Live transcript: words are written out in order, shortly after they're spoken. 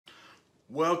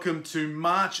Welcome to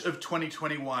March of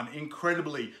 2021.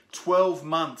 Incredibly, 12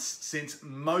 months since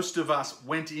most of us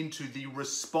went into the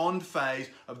respond phase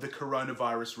of the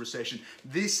coronavirus recession.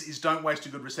 This is Don't Waste a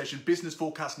Good Recession Business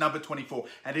Forecast number 24,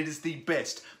 and it is the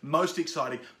best, most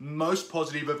exciting, most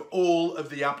positive of all of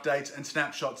the updates and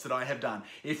snapshots that I have done.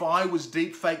 If I was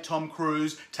deepfake Tom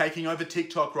Cruise taking over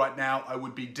TikTok right now, I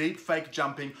would be deepfake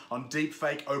jumping on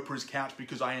deepfake Oprah's couch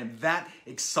because I am that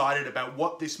excited about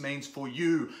what this means for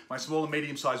you, my small and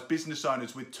medium-sized business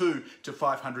owners with 2 to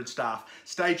 500 staff.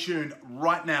 Stay tuned.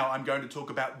 Right now, I'm going to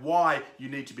talk about why you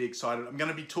need to be excited. I'm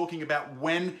going to be talking about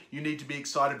when you need to be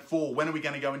excited for. When are we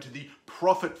going to go into the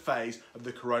profit phase of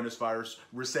the coronavirus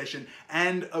recession?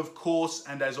 And of course,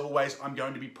 and as always, I'm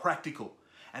going to be practical.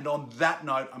 And on that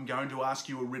note, I'm going to ask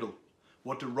you a riddle.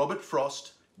 What do Robert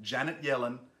Frost, Janet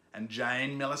Yellen, and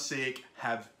Jane Melasiak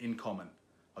have in common?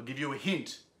 I'll give you a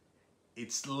hint.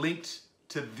 It's linked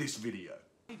to this video.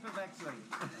 For vaccine.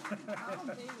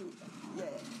 Oh, do you? Yeah,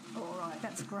 all right.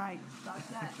 That's great. Like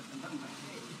that.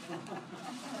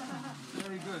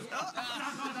 Very good.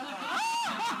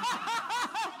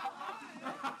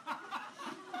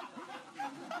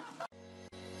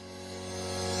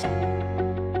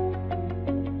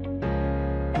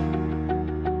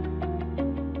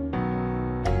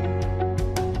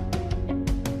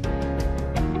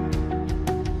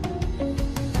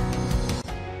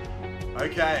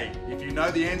 Okay, if you know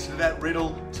the answer to that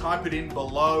riddle, type it in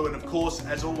below, and of course,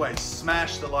 as always,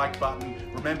 smash the like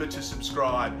button. Remember to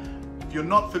subscribe. If you're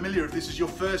not familiar, if this is your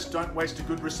first Don't Waste a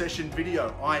Good Recession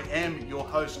video, I am your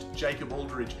host, Jacob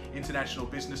Aldridge, International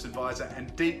Business Advisor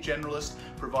and Deep Generalist,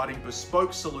 providing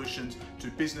bespoke solutions to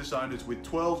business owners with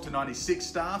 12 to 96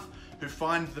 staff who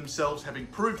find themselves having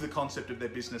proved the concept of their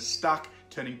business stuck,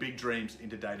 turning big dreams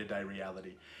into day-to-day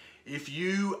reality. If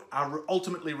you are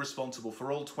ultimately responsible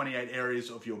for all 28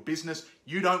 areas of your business,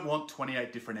 you don't want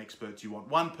 28 different experts. You want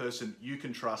one person you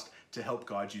can trust to help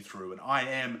guide you through. And I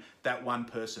am that one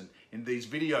person. In these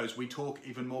videos, we talk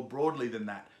even more broadly than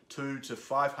that, 2 to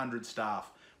 500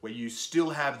 staff, where you still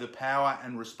have the power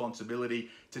and responsibility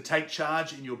to take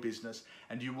charge in your business,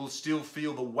 and you will still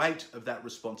feel the weight of that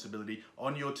responsibility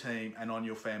on your team and on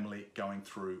your family going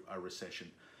through a recession.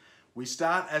 We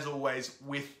start, as always,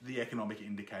 with the economic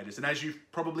indicators. And as you've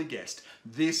probably guessed,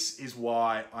 this is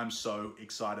why I'm so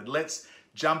excited. Let's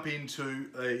jump into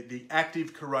the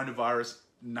active coronavirus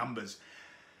numbers.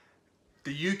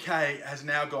 The UK has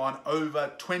now gone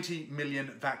over 20 million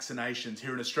vaccinations.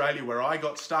 Here in Australia, where I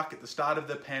got stuck at the start of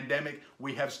the pandemic,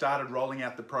 we have started rolling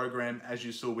out the program, as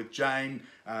you saw with Jane,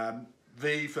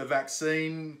 V for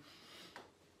vaccine,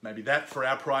 maybe that for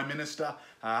our Prime Minister,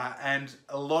 and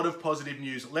a lot of positive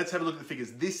news. Let's have a look at the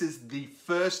figures. This is the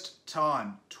first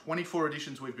time, 24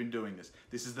 editions we've been doing this.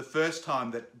 This is the first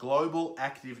time that global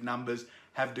active numbers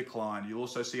have declined. You'll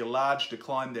also see a large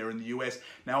decline there in the US.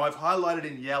 Now I've highlighted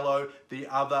in yellow the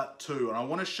other two, and I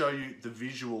want to show you the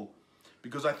visual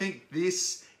because I think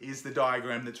this is the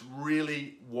diagram that's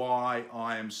really why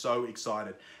I am so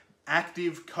excited.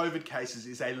 Active COVID cases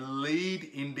is a lead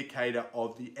indicator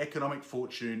of the economic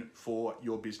fortune for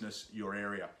your business, your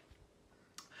area.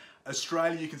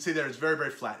 Australia, you can see there, is very,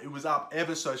 very flat. It was up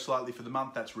ever so slightly for the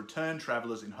month. That's return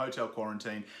travellers in hotel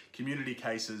quarantine. Community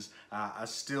cases are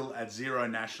still at zero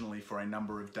nationally for a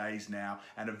number of days now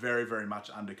and are very, very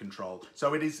much under control.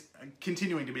 So it is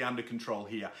continuing to be under control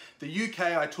here. The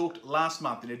UK, I talked last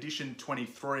month in edition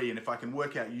 23, and if I can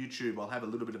work out YouTube, I'll have a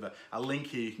little bit of a link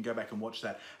here. You can go back and watch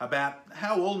that, about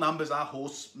how all numbers are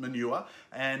horse manure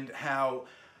and how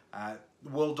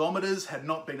Worldometers had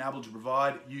not been able to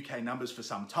provide UK numbers for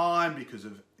some time because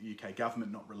of the UK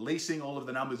government not releasing all of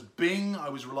the numbers. Bing, I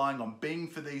was relying on Bing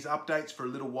for these updates for a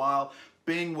little while.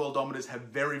 Bing Worldometers have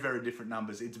very, very different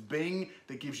numbers. It's Bing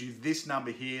that gives you this number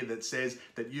here that says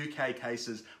that UK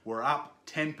cases were up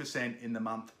 10% in the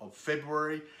month of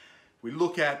February. We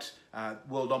look at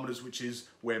Worldometers, which is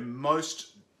where most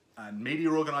media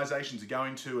organisations are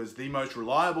going to as the most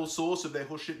reliable source of their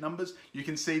horseshit numbers. You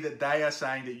can see that they are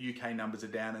saying that UK numbers are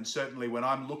down, and certainly when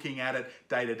I'm looking at it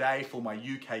day to day for my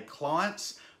UK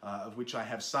clients, of which I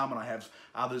have some and I have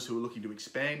others who are looking to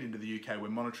expand into the UK, we're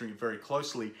monitoring it very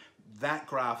closely. That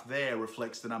graph there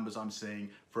reflects the numbers I'm seeing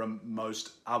from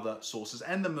most other sources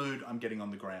and the mood I'm getting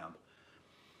on the ground.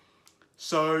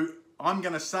 So I'm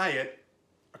going to say it,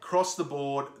 across the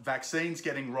board, vaccines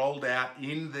getting rolled out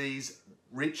in these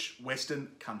rich Western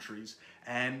countries,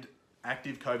 and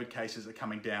active COVID cases are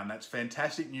coming down. That's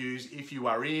fantastic news if you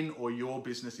are in or your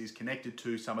business is connected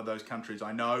to some of those countries.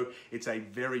 I know it's a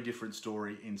very different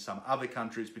story in some other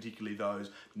countries, particularly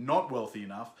those not wealthy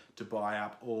enough to buy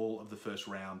up all of the first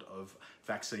round of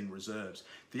vaccine reserves.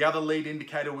 The other lead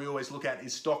indicator we always look at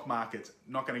is stock markets.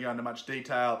 Not going to go into much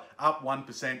detail. Up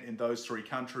 1% in those three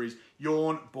countries.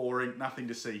 Yawn, boring, nothing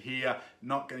to see here.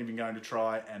 Not even going to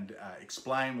try and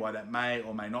explain why that may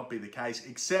or may not be the case,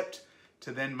 except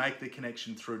to then make the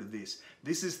connection through to this.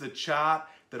 This is the chart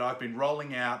that I've been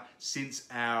rolling out since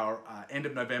our end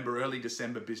of November, early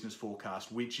December business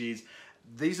forecast, which is,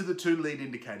 these are the two lead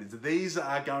indicators. These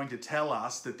are going to tell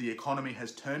us that the economy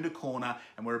has turned a corner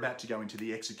and we're about to go into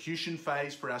the execution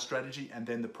phase for our strategy and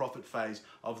then the profit phase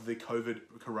of the COVID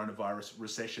coronavirus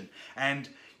recession. And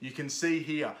you can see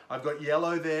here, I've got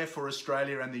yellow there for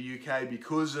Australia and the UK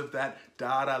because of that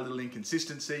data, little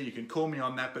inconsistency. You can call me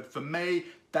on that, but for me,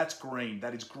 that's green.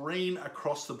 That is green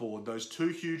across the board. Those two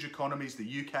huge economies,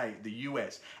 the UK, the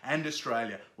US, and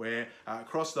Australia, where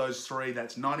across those three,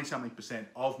 that's 90-something%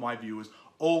 of my viewers,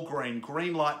 all green.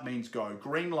 Green light means go.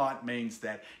 Green light means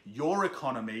that your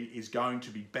economy is going to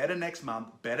be better next month,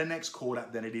 better next quarter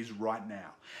than it is right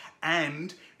now.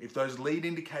 And if those lead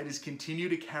indicators continue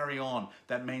to carry on,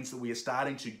 that means that we are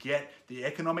starting to get the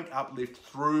economic uplift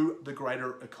through the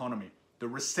greater economy. The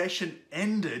recession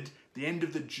ended the end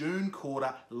of the June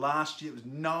quarter last year. It was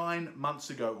 9 months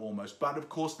ago almost. But of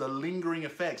course, the lingering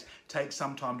effects take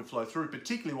some time to flow through,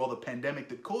 particularly while the pandemic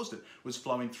that caused it was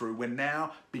flowing through. We're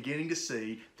now beginning to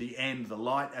see the end, the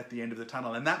light at the end of the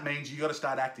tunnel. And that means you got to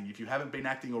start acting. If you haven't been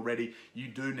acting already, you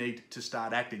do need to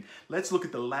start acting. Let's look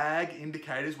at the lag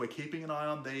indicators. We're keeping an eye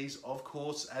on these, of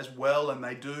course, as well. And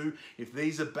they do, if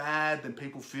these are bad, then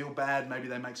people feel bad. Maybe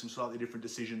they make some slightly different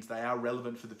decisions. They are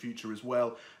relevant for the future as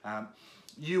well.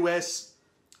 US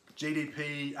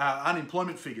GDP,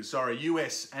 unemployment figures,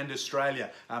 US and Australia,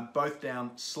 both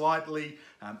down slightly.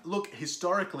 Look,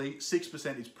 historically,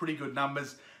 6% is pretty good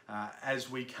numbers. As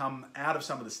we come out of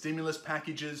some of the stimulus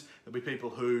packages, there'll be people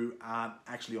who aren't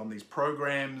actually on these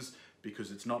programs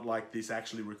because it's not like this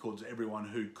actually records everyone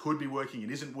who could be working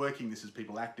and isn't working. This is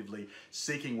people actively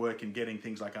seeking work and getting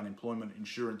things like unemployment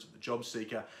insurance, the job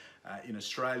seeker in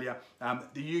Australia.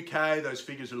 The UK, those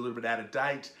figures are a little bit out of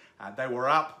date. They were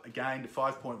up again to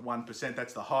 5.1%.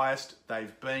 That's the highest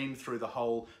they've been through the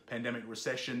whole pandemic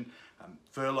recession.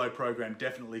 Furlough program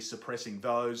definitely suppressing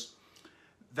those.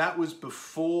 That was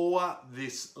before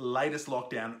this latest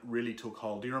lockdown really took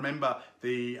hold. Do you remember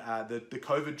the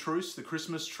COVID truce, the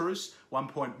Christmas truce?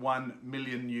 1.1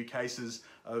 million new cases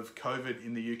of COVID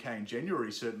in the UK in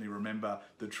January. Certainly remember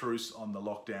the truce on the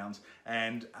lockdowns.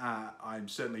 And I'm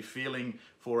certainly feeling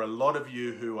for a lot of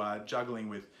you who are juggling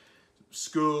with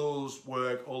schools,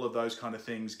 work, all of those kind of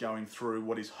things going through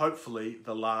what is hopefully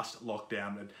the last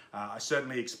lockdown. And I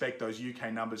certainly expect those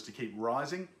UK numbers to keep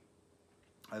rising.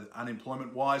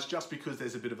 Unemployment-wise, just because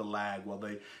there's a bit of a lag. Well,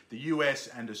 the US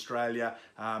and Australia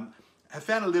have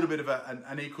found a little bit of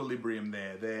an equilibrium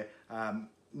there. They're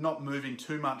not moving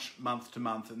too much month to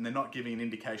month, and they're not giving an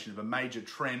indication of a major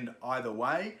trend either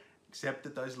way, except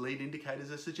that those lead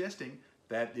indicators are suggesting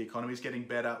that the economy is getting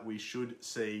better. We should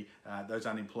see those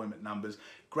unemployment numbers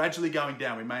gradually going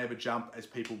down. We may have a jump as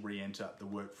people re-enter the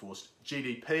workforce.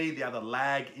 GDP, the other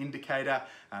lag indicator,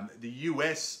 the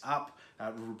US up,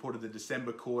 reported the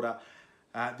December quarter.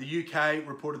 The UK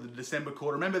reported the December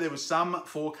quarter. Remember, there was some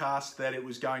forecast that it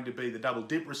was going to be the double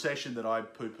dip recession that I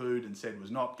poo-pooed and said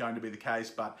was not going to be the case,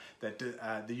 but that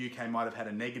the UK might have had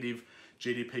a negative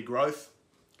GDP growth,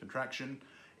 contraction.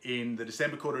 In the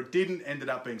December quarter, it didn't, ended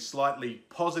up being slightly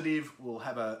positive. We'll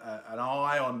have an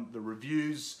eye on the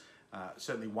reviews.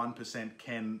 Certainly 1%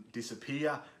 can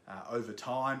disappear over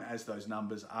time as those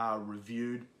numbers are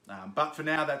reviewed. But for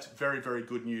now, that's very, very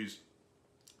good news.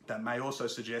 That may also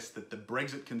suggest that the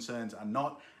Brexit concerns are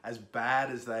not as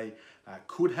bad as they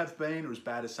could have been or as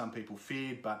bad as some people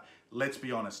feared. But let's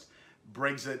be honest,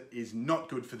 Brexit is not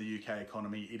good for the UK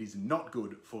economy. It is not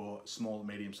good for small and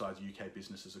medium-sized UK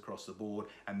businesses across the board,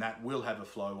 and that will have a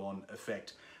flow-on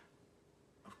effect.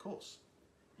 Of course,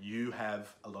 you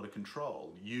have a lot of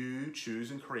control. You choose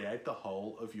and create the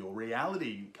whole of your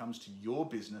reality. It comes to your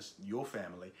business, your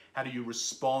family. How do you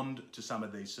respond to some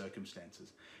of these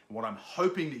circumstances? And what I'm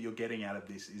hoping that you're getting out of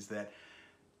this is that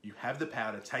you have the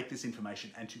power to take this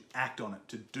information and to act on it,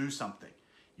 to do something.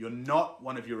 You're not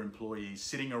one of your employees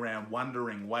sitting around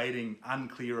wondering, waiting,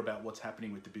 unclear about what's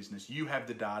happening with the business. You have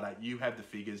the data, you have the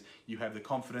figures, you have the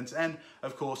confidence, and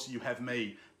of course you have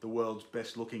me, the world's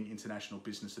best looking international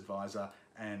business advisor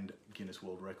and Guinness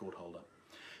World Record holder.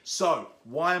 So,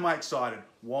 why am I excited?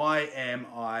 Why am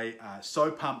I so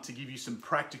pumped to give you some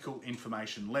practical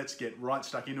information? Let's get right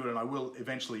stuck into it, and I will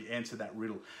eventually answer that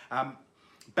riddle.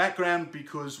 Background,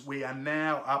 because we are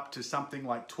now up to something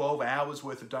like 12 hours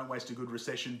worth of Don't Waste a Good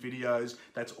Recession videos.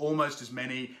 That's almost as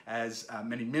many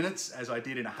minutes as I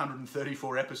did in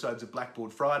 134 episodes of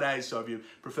Blackboard Fridays. So if you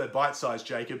prefer bite-sized,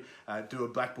 Jacob, do a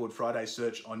Blackboard Friday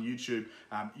search on YouTube.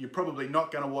 You're probably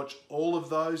not going to watch all of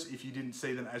those if you didn't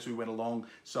see them as we went along.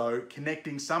 So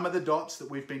connecting some of the dots that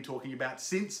we've been talking about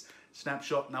since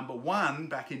snapshot number 1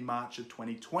 back in March of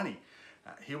 2020.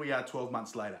 Here we are 12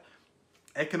 months later.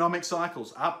 Economic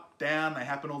cycles, up, down, they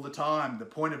happen all the time. The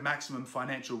point of maximum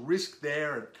financial risk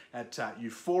there at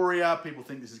euphoria. People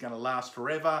think this is going to last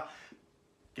forever.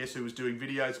 Guess who was doing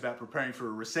videos about preparing for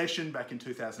a recession back in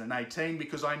 2018?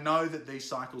 Because I know that these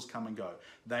cycles come and go.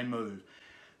 They move.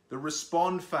 The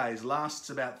respond phase lasts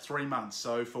about 3 months.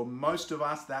 So for most of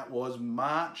us, that was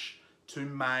March to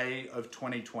May of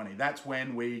 2020. That's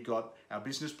when we got our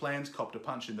business plans copped a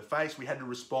punch in the face. We had to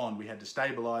respond. We had to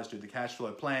stabilize, do the cash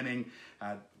flow planning,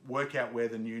 work out where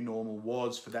the new normal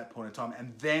was for that point in time.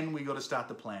 And then we got to start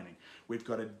the planning. We've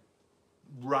got to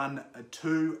run a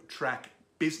 2-track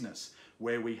business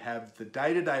where we have the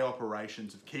day-to-day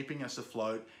operations of keeping us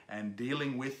afloat and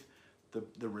dealing with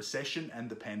the recession and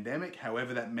the pandemic,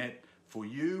 however that meant for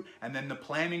you, and then the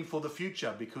planning for the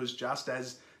future, because just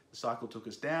as the cycle took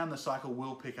us down, the cycle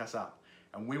will pick us up.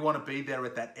 And we want to be there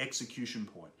at that execution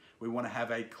point. We want to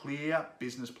have a clear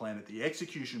business plan at the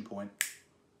execution point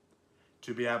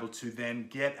to be able to then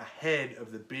get ahead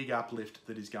of the big uplift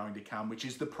that is going to come, which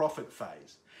is the profit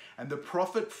phase. And the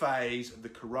profit phase of the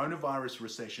coronavirus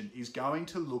recession is going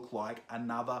to look like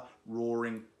another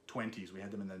roaring 20s. We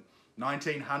had them in the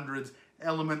 1900s,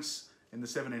 elements in the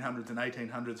 1700s and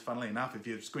 1800s, funnily enough, if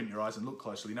you squint your eyes and look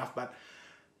closely enough. But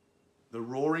the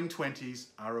roaring 20s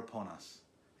are upon us,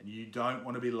 and you don't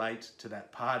want to be late to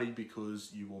that party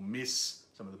because you will miss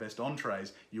some of the best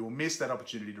entrees. You will miss that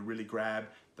opportunity to really grab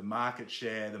the market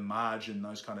share, the margin,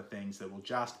 those kind of things that will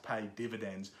just pay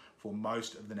dividends for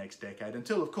most of the next decade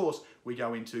until, of course, we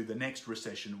go into the next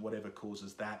recession, whatever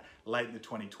causes that, late in the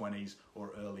 2020s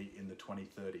or early in the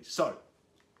 2030s. So,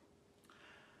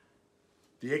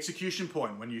 the execution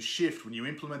point, when you shift, when you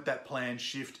implement that plan,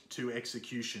 shift to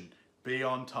execution. Be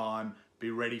on time, be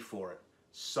ready for it.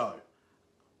 So,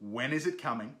 when is it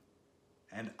coming,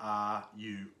 and are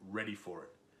you ready for it?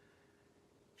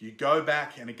 If you go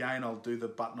back, and again, I'll do the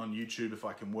button on YouTube if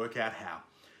I can work out how,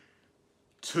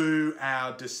 to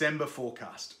our December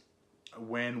forecast,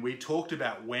 when we talked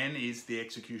about when is the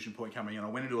execution point coming, and I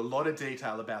went into a lot of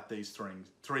detail about these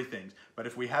three things, but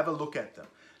if we have a look at them,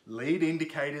 lead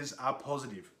indicators are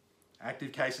positive.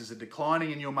 Active cases are declining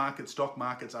in your market. Stock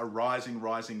markets are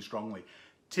rising strongly.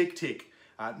 Tick, tick.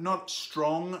 Not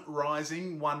strong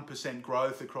rising, 1%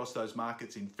 growth across those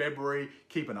markets in February.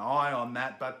 Keep an eye on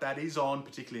that, but that is on,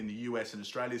 particularly in the US and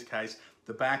Australia's case,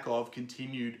 the back of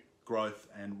continued growth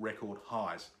and record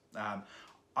highs.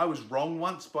 I was wrong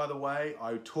once, by the way.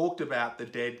 I talked about the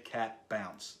dead cat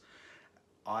bounce.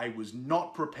 I was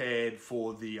not prepared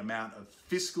for the amount of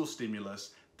fiscal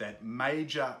stimulus that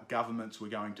major governments were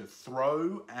going to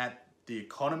throw at the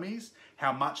economies,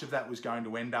 how much of that was going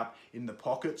to end up in the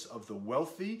pockets of the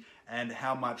wealthy, and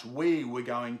how much we were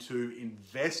going to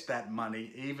invest that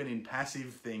money even in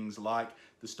passive things like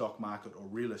the stock market or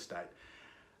real estate.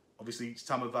 Obviously,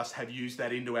 some of us have used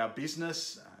that into our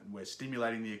business, and we're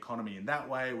stimulating the economy in that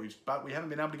way, but we haven't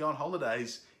been able to go on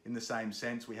holidays in the same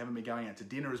sense. We haven't been going out to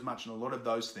dinner as much, and a lot of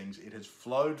those things, it has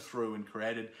flowed through and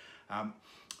created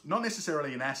not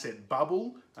necessarily an asset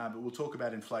bubble, but we'll talk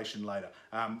about inflation later.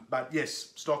 But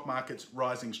yes, stock markets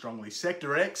rising strongly.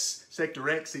 Sector X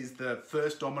is the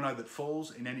first domino that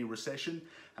falls in any recession.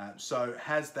 So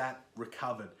has that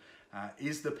recovered?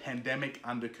 Is the pandemic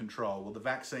under control? Well, the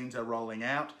vaccines are rolling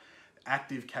out.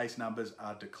 Active case numbers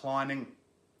are declining.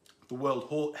 The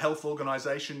World Health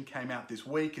Organization came out this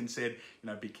week and said,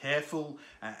 be careful.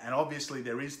 And obviously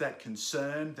there is that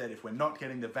concern that if we're not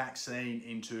getting the vaccine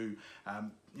into,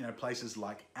 places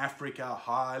like Africa,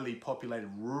 highly populated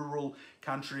rural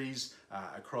countries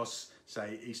across,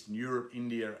 say, Eastern Europe,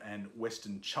 India, and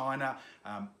Western China,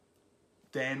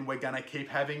 then we're going to keep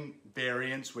having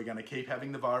variants, we're going to keep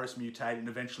having the virus mutate, and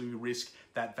eventually we risk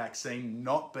that vaccine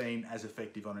not being as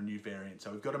effective on a new variant.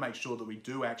 So we've got to make sure that we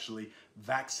do actually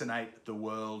vaccinate the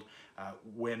world.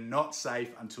 We're not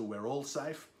safe until we're all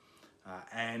safe.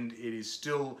 And it is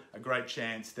still a great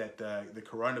chance that the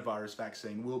coronavirus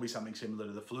vaccine will be something similar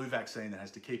to the flu vaccine that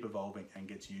has to keep evolving and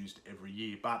gets used every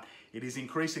year. But it is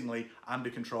increasingly under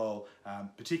control,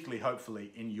 particularly,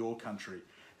 hopefully, in your country.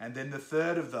 And then the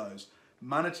third of those,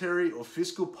 monetary or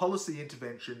fiscal policy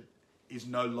intervention is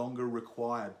no longer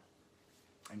required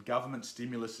and government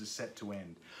stimulus is set to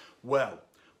end. Well,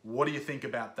 what do you think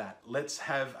about that? Let's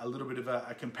have a little bit of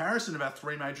a comparison of our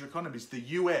three major economies. The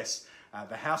US,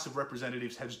 the House of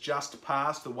Representatives has just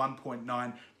passed the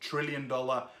 $1.9 trillion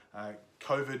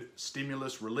COVID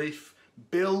stimulus relief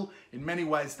bill. In many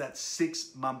ways, that's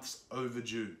 6 months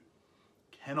overdue.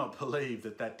 Cannot believe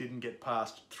that that didn't get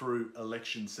passed through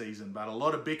election season, but a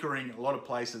lot of bickering, a lot of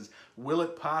places. Will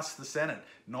it pass the Senate?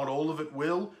 Not all of it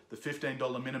will. The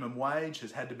 $15 minimum wage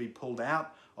has had to be pulled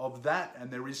out of that,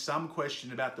 and there is some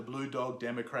question about the Blue Dog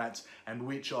Democrats and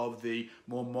which of the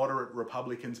more moderate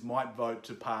Republicans might vote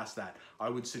to pass that. I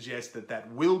would suggest that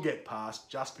that will get passed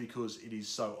just because it is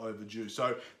so overdue.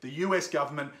 So the US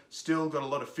government still got a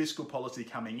lot of fiscal policy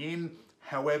coming in.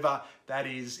 However, that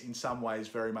is in some ways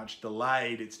very much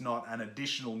delayed. It's not an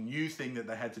additional new thing that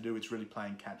they had to do. It's really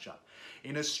playing catch up.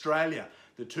 In Australia,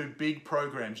 the two big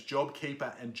programs,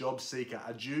 JobKeeper and JobSeeker,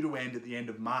 are due to end at the end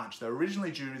of March. They were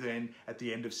originally due to end at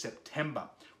the end of September.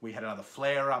 We had another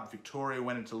flare up. Victoria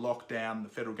went into lockdown. The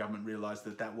federal government realised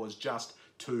that that was just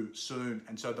too soon.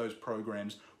 And so those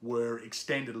programs were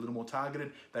extended, a little more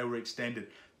targeted. They were extended.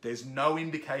 There's no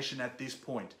indication at this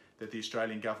point that the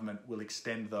Australian government will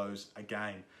extend those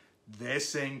again. They're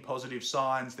seeing positive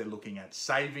signs. They're looking at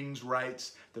savings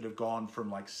rates that have gone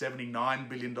from like $79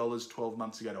 billion 12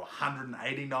 months ago to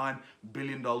 $189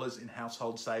 billion in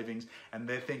household savings. And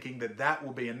they're thinking that that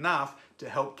will be enough to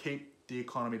help keep the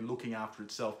economy looking after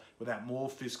itself without more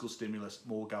fiscal stimulus,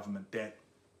 more government debt.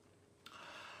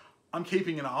 I'm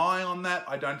keeping an eye on that.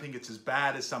 I don't think it's as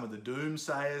bad as some of the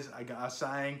doomsayers are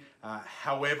saying.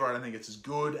 However, I don't think it's as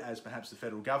good as perhaps the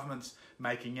federal government's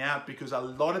making out, because a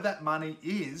lot of that money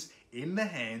is in the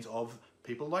hands of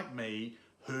people like me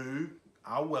who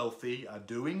are wealthy, are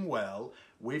doing well.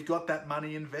 We've got that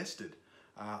money invested.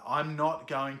 I'm not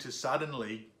going to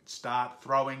suddenly start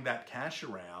throwing that cash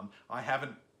around. I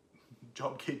haven't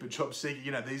JobKeeper, JobSeeker,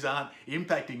 you know, these aren't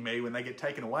impacting me. When they get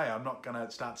taken away, I'm not going to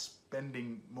start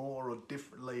spending more or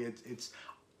differently.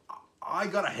 I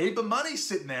got a heap of money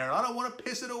sitting there and I don't want to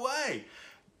piss it away.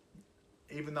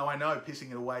 Even though I know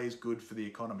pissing it away is good for the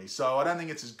economy. So I don't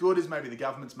think it's as good as maybe the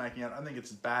government's making out. I don't think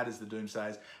it's as bad as the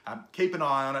doomsayers. Keep an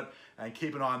eye on it and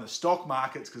keep an eye on the stock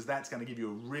markets, because that's going to give you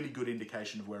a really good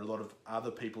indication of where a lot of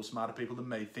other people, smarter people than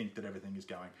me, think that everything is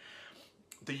going.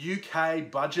 The UK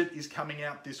budget is coming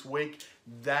out this week.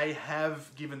 They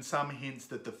have given some hints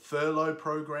that the furlough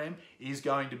program is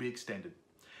going to be extended.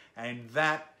 And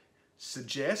that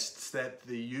suggests that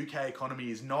the UK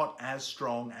economy is not as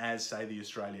strong as, say, the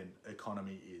Australian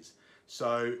economy is.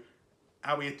 So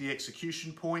are we at the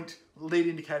execution point? Lead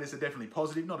indicators are definitely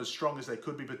positive, not as strong as they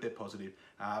could be, but they're positive.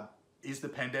 Is the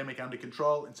pandemic under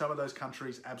control? In some of those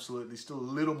countries, absolutely. Still a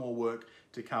little more work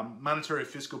to come. Monetary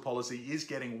fiscal policy is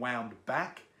getting wound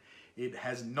back. It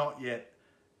has not yet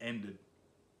ended.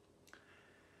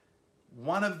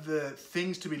 One of the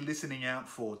things to be listening out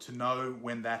for to know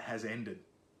when that has ended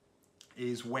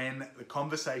is when the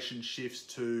conversation shifts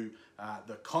to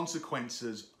the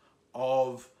consequences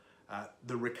of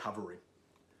the recovery.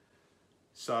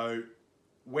 So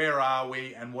where are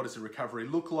we and what does the recovery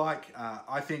look like?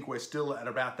 I think we're still at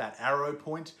about that arrow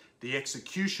point. The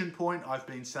execution point, I've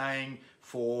been saying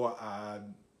for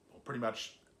pretty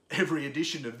much every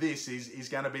edition of this, is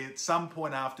going to be at some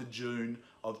point after June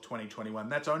of 2021.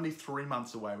 That's only 3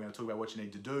 months away. We're going to talk about what you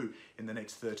need to do in the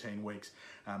next 13 weeks.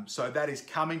 So that is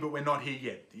coming, but we're not here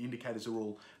yet. The indicators are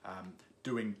all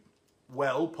doing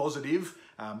well, positive,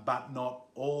 but not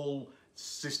all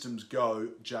systems go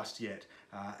just yet.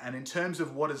 And in terms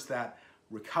of what does that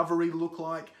recovery look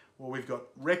like? Well, we've got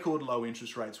record low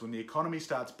interest rates. When the economy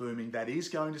starts booming, that is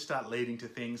going to start leading to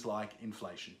things like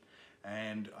inflation.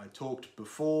 And I talked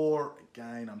before,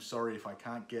 again, I'm sorry if I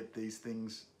can't get these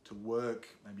things to work.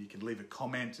 Maybe you can leave a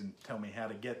comment and tell me how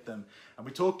to get them. And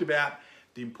we talked about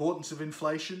the importance of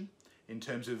inflation in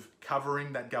terms of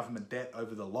covering that government debt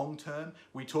over the long term.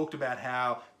 We talked about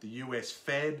how the US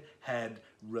Fed had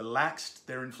relaxed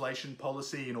their inflation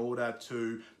policy in order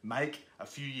to make a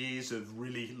few years of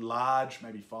really large,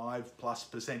 maybe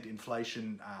 5+%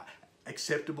 inflation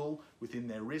acceptable within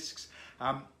their risks.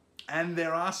 And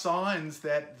there are signs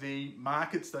that the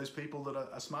markets, those people that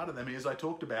are smarter than me, as I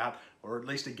talked about, or at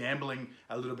least are gambling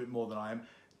a little bit more than I am,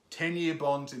 10-year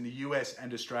bonds in the US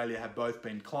and Australia have both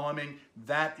been climbing.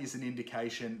 That is an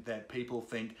indication that people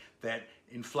think that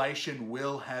inflation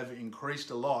will have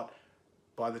increased a lot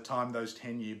by the time those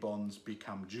 10-year bonds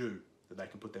become due, that they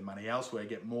can put their money elsewhere,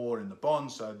 get more in the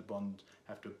bonds, so the bonds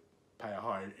have to pay a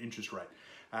higher interest rate.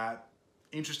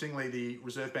 Interestingly, the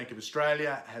Reserve Bank of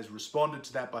Australia has responded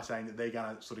to that by saying that they're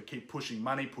going to sort of keep pushing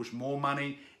money, push more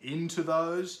money into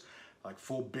those, like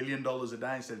 $4 billion a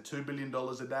day instead of $2 billion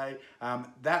a day.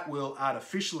 That will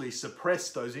artificially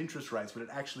suppress those interest rates, but it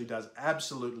actually does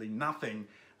absolutely nothing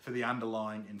for the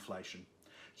underlying inflation.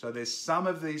 So there's some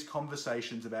of these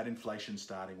conversations about inflation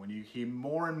starting. When you hear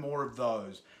more and more of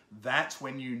those, that's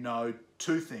when you know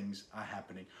two things are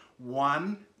happening.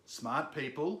 One, smart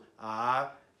people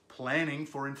are planning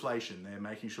for inflation. They're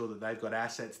making sure that they've got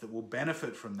assets that will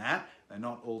benefit from that. They're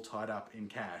not all tied up in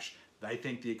cash. They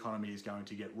think the economy is going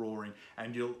to get roaring.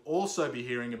 And you'll also be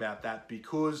hearing about that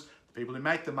because the people who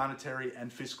make the monetary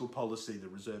and fiscal policy, the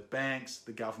reserve banks,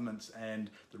 the governments,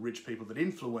 and the rich people that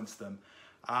influence them,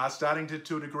 are starting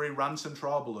to a degree, run some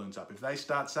trial balloons up. If they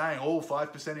start saying,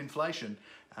 5% inflation,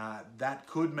 that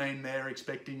could mean they're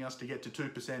expecting us to get to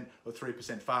 2% or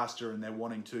 3% faster, and they're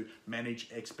wanting to manage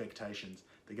expectations.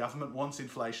 The government wants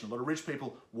inflation. A lot of rich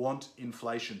people want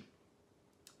inflation.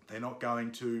 They're not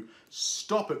going to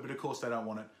stop it, but of course they don't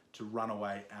want it to run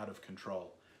away out of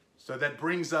control. So that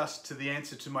brings us to the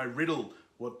answer to my riddle.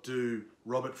 What do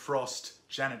Robert Frost,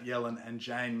 Janet Yellen, and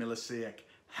Jane Milosiewicz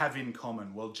have in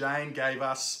common? Well, Jane gave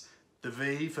us the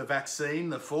V for vaccine,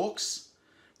 the forks.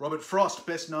 Robert Frost,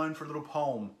 best known for a little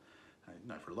poem.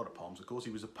 Known for a lot of poems, of course.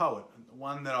 He was a poet. The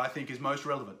one that I think is most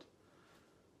relevant.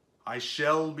 I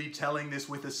shall be telling this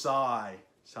with a sigh,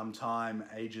 sometime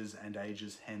ages and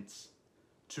ages hence.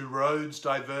 Two roads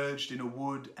diverged in a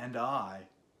wood, and I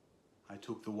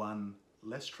took the one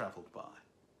less travelled by,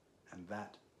 and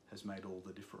that has made all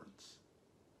the difference.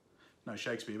 No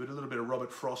Shakespeare, but a little bit of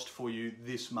Robert Frost for you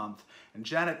this month. And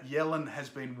Janet Yellen has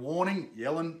been warning,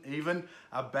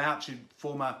 about, she's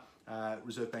former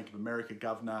Reserve Bank of America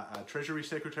governor, Treasury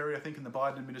Secretary, I think, in the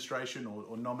Biden administration,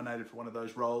 or nominated for one of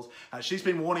those roles. She's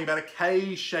been warning about a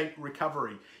K-shaped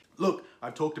recovery. Look,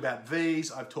 I've talked about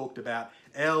V's, I've talked about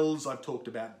L's, I've talked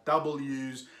about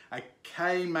W's. A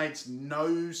K makes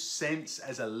no sense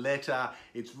as a letter.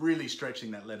 It's really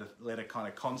stretching that letter kind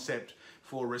of concept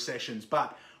for recessions.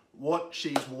 But what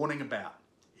she's warning about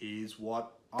is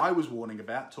what I was warning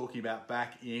about, talking about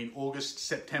back in August,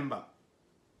 September,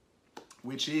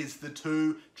 which is the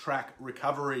two-track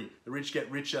recovery. The rich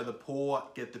get richer, the poor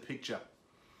get the picture.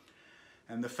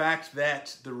 And the fact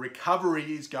that the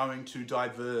recovery is going to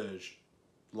diverge,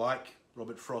 like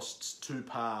Robert Frost's two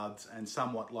paths and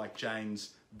somewhat like Jane's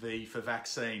V for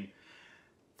vaccine,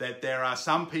 that there are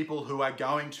some people who are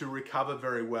going to recover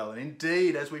very well. And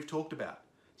indeed, as we've talked about,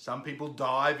 some people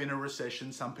dive in a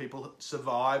recession, some people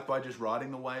survive by just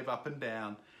riding the wave up and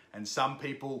down, and some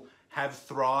people have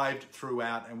thrived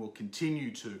throughout and will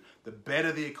continue to. The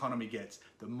better the economy gets,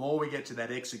 the more we get to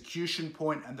that execution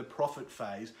point and the profit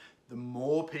phase, the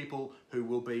more people who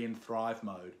will be in thrive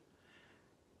mode.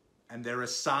 And there are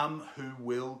some who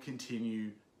will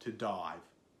continue to dive.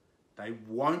 They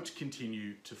won't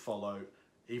continue to follow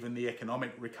even the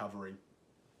economic recovery.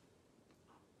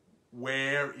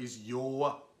 Where is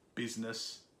your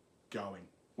business going?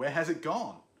 Where has it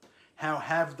gone? How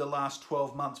have the last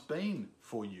 12 months been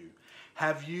for you?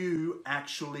 Have you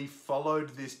actually followed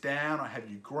this down, or have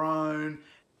you grown?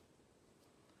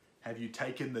 Have you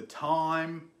taken the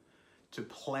time to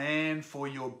plan for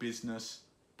your business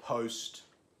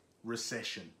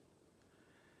post-recession?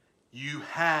 You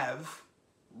have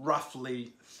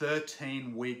roughly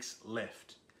 13 weeks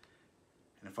left.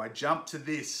 And if I jump to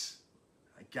this,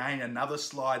 again, another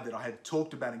slide that I had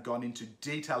talked about and gone into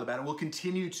detail about, and will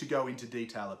continue to go into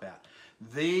detail about.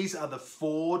 These are the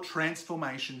 4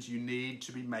 transformations you need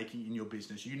to be making in your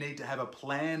business. You need to have a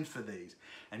plan for these.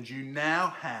 And you now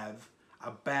have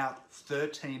about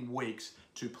 13 weeks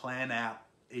to plan out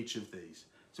each of these.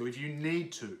 So if you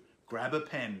need to, grab a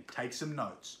pen, take some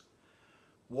notes.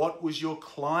 What was your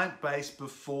client base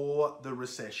before the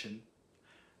recession?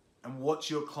 And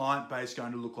what's your client base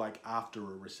going to look like after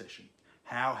a recession?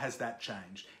 How has that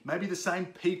changed? Maybe the same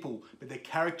people, but their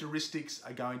characteristics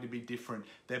are going to be different.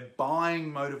 Their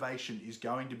buying motivation is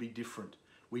going to be different.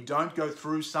 We don't go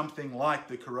through something like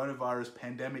the coronavirus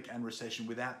pandemic and recession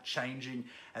without changing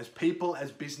as people,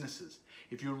 as businesses.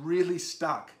 If you're really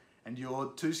stuck and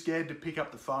you're too scared to pick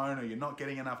up the phone, or you're not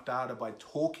getting enough data by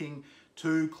talking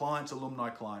to clients, alumni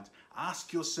clients,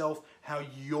 ask yourself how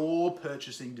your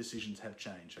purchasing decisions have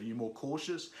changed. Are you more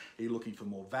cautious? Are you looking for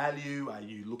more value? Are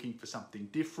you looking for something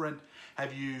different?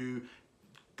 Have you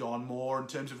gone more in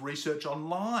terms of research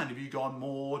online? Have you gone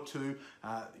more to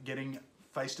getting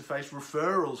face-to-face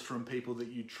referrals from people that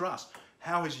you trust?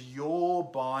 How has your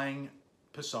buying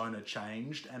persona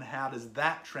changed, and how does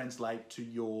that translate to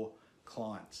your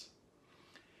clients?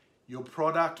 Your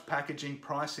product, packaging,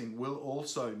 pricing will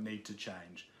also need to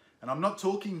change. And I'm not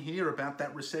talking here about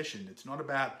that recession. It's not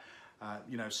about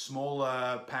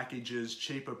smaller packages,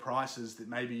 cheaper prices that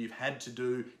maybe you've had to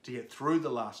do to get through the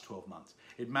last 12 months.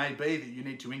 It may be that you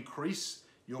need to increase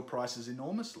your prices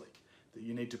enormously, that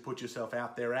you need to put yourself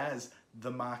out there as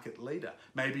the market leader.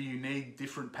 Maybe you need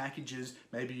different packages.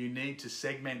 Maybe you need to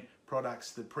segment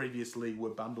products that previously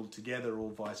were bundled together,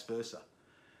 or vice versa.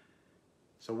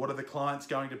 So what are the clients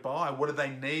going to buy? What do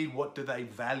they need? What do they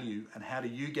value? And how do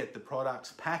you get the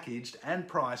products packaged and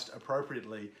priced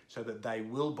appropriately so that they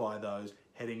will buy those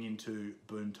heading into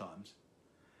boom times?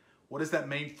 What does that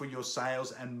mean for your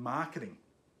sales and marketing?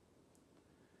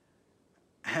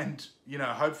 And,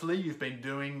 hopefully you've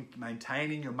been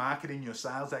maintaining your marketing, your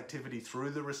sales activity through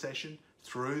the recession,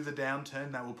 through the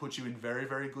downturn. That will put you in very,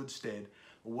 very good stead.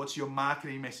 Well, what's your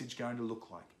marketing message going to look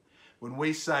like? When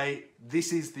we say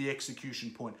this is the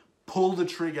execution point, pull the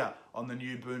trigger on the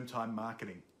new boom time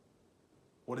marketing,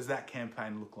 what does that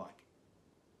campaign look like?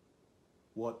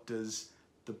 What does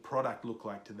the product look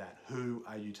like to that? Who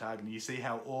are you targeting? You see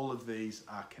how all of these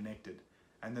are connected.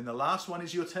 And then the last one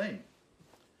is your team.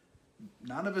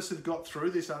 None of us have got through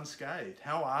this unscathed.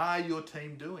 How are your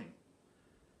team doing?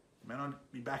 You may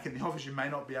not be back in the office, you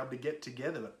may not be able to get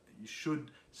together, but you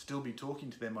should still be talking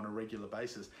to them on a regular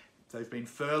basis. If they've been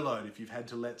furloughed, if you've had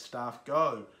to let staff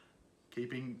go,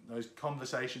 keeping those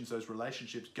conversations, those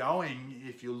relationships going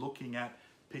if you're looking at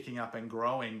picking up and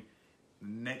growing the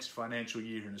next financial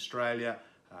year in Australia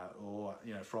or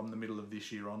from the middle of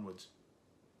this year onwards.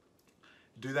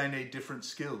 Do they need different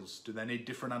skills? Do they need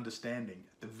different understanding?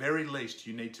 At the very least,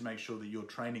 you need to make sure that you're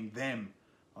training them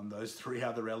on those three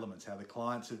other elements: how the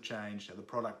clients have changed, how the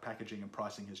product packaging and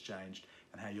pricing has changed,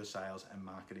 and how your sales and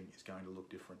marketing is going to look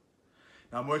different.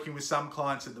 Now, I'm working with some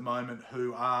clients at the moment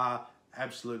who are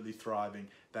absolutely thriving.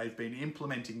 They've been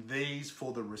implementing these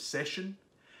for the recession,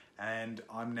 and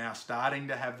I'm now starting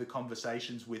to have the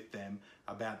conversations with them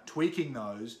about tweaking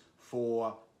those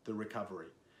for the recovery.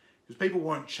 Because people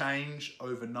won't change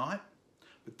overnight,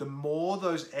 but the more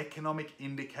those economic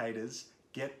indicators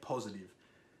get positive,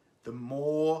 the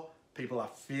more people are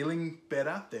feeling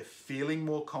better, they're feeling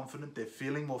more confident, they're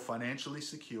feeling more financially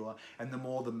secure, and the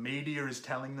more the media is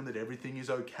telling them that everything is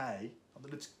okay, not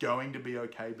that it's going to be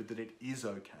okay, but that it is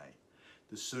okay,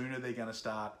 the sooner they're going to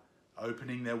start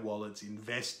opening their wallets,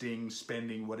 investing,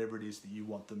 spending, whatever it is that you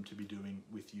want them to be doing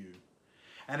with you.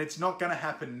 And it's not going to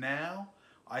happen now.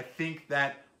 I think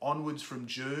that onwards from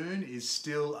June is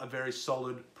still a very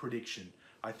solid prediction.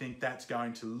 I think that's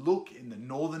going to look in the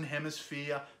Northern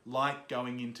Hemisphere like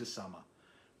going into summer.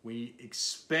 We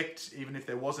expect, even if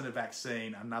there wasn't a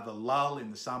vaccine, another lull in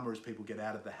the summer as people get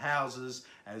out of the houses,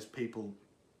 as people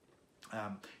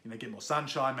get more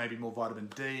sunshine, maybe more vitamin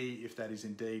D, if that is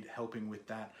indeed helping with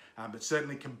that. But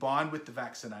certainly combined with the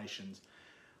vaccinations,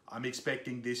 I'm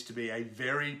expecting this to be a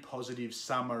very positive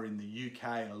summer in the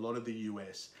UK and a lot of the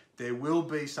US. There will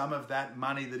be some of that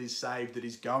money that is saved that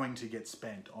is going to get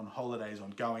spent on holidays, on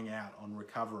going out, on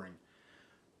recovering.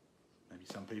 Maybe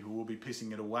some people will be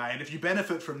pissing it away. And if you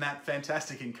benefit from that,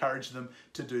 fantastic. Encourage them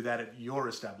to do that at your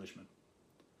establishment.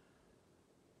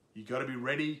 You've got to be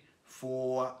ready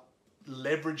for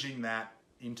leveraging that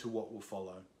into what will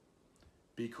follow.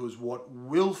 Because what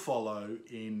will follow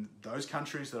in those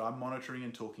countries that I'm monitoring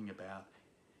and talking about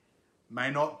may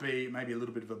not be maybe a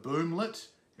little bit of a boomlet.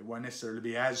 It won't necessarily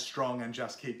be as strong and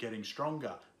just keep getting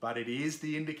stronger, but it is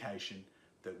the indication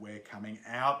that we're coming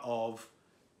out of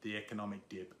the economic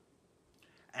dip.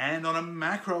 And on a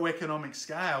macroeconomic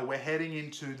scale, we're heading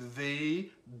into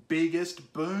the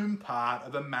biggest boom part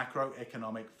of a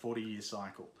macroeconomic 40-year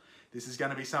cycle. This is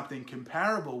going to be something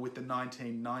comparable with the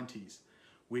 1990s,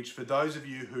 which for those of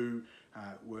you who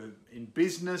were in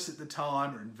business at the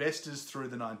time or investors through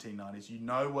the 1990s, you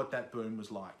know what that boom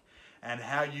was like. And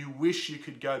how you wish you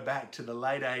could go back to the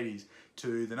late 80s,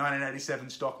 to the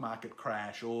 1987 stock market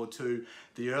crash, or to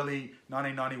the early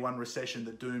 1991 recession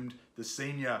that doomed the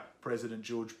senior President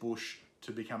George Bush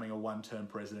to becoming a one-term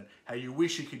president. How you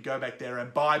wish you could go back there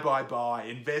and buy,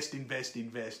 invest,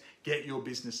 get your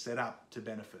business set up to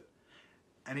benefit.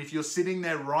 And if you're sitting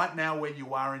there right now where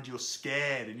you are and you're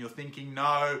scared and you're thinking,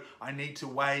 no, I need to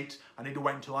wait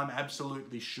until I'm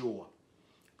absolutely sure,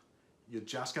 you're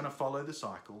just going to follow the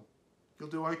cycle. You'll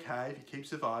do okay. If you keep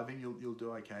surviving, you'll do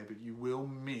okay, but you will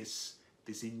miss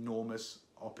this enormous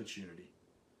opportunity.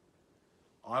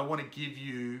 I want to give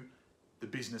you the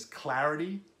business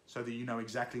clarity so that you know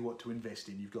exactly what to invest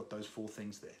in. You've got those 4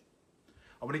 things there.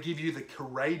 I want to give you the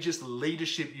courageous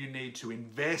leadership you need to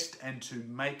invest and to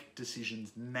make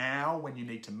decisions now when you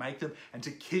need to make them, and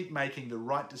to keep making the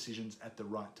right decisions at the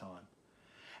right time.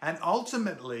 And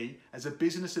ultimately, as a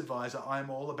business advisor, I'm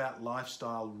all about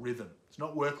lifestyle rhythm. It's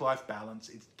not work-life balance,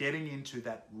 it's getting into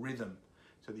that rhythm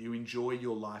so that you enjoy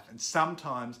your life. And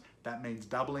sometimes that means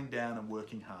doubling down and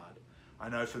working hard. I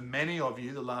know for many of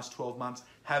you, the last 12 months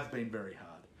have been very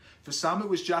hard. For some, it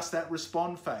was just that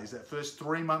respond phase. That first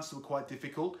 3 months were quite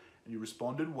difficult, and you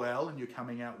responded well, and you're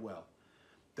coming out well.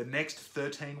 The next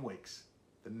 13 weeks,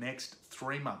 the next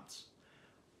 3 months,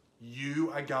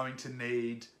 you are going to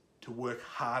need to work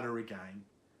harder again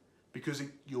because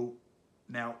you're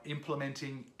now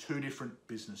implementing 2 different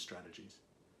business strategies.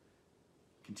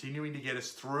 Continuing to get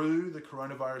us through the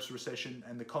coronavirus recession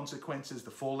and the consequences,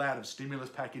 the fallout of stimulus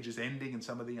packages ending and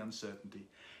some of the uncertainty.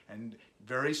 And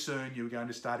very soon you're going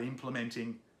to start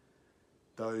implementing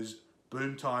those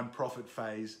boom time profit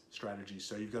phase strategies.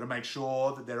 So you've got to make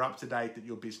sure that they're up to date, that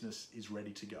your business is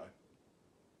ready to go.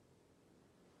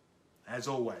 As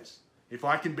always, if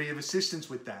I can be of assistance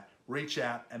with that, reach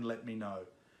out and let me know.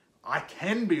 I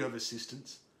can be of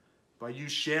assistance by you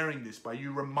sharing this, by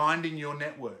you reminding your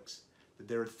networks that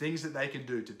there are things that they can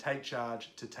do to take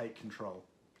charge, to take control.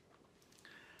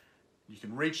 You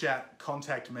can reach out,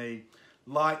 contact me,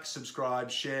 like,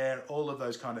 subscribe, share, all of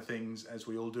those kind of things as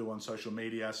we all do on social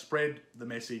media. Spread the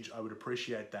message. I would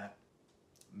appreciate that.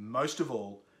 Most of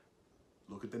all,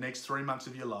 look at the next 3 months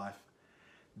of your life.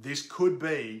 This could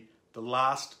be the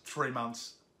last 3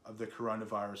 months of the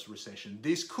coronavirus recession.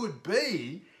 This could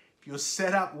be, if you're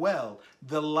set up well,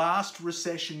 the last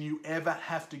recession you ever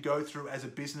have to go through as a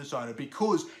business owner,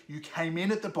 because you came in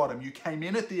at the bottom, you came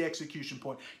in at the execution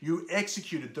point, you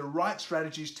executed the right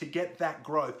strategies to get that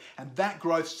growth, and that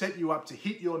growth set you up to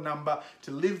hit your number,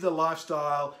 to live the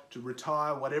lifestyle, to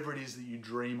retire, whatever it is that you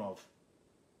dream of.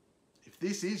 If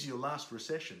this is your last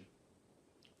recession,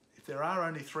 if there are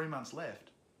only 3 months left,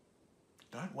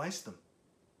 don't waste them.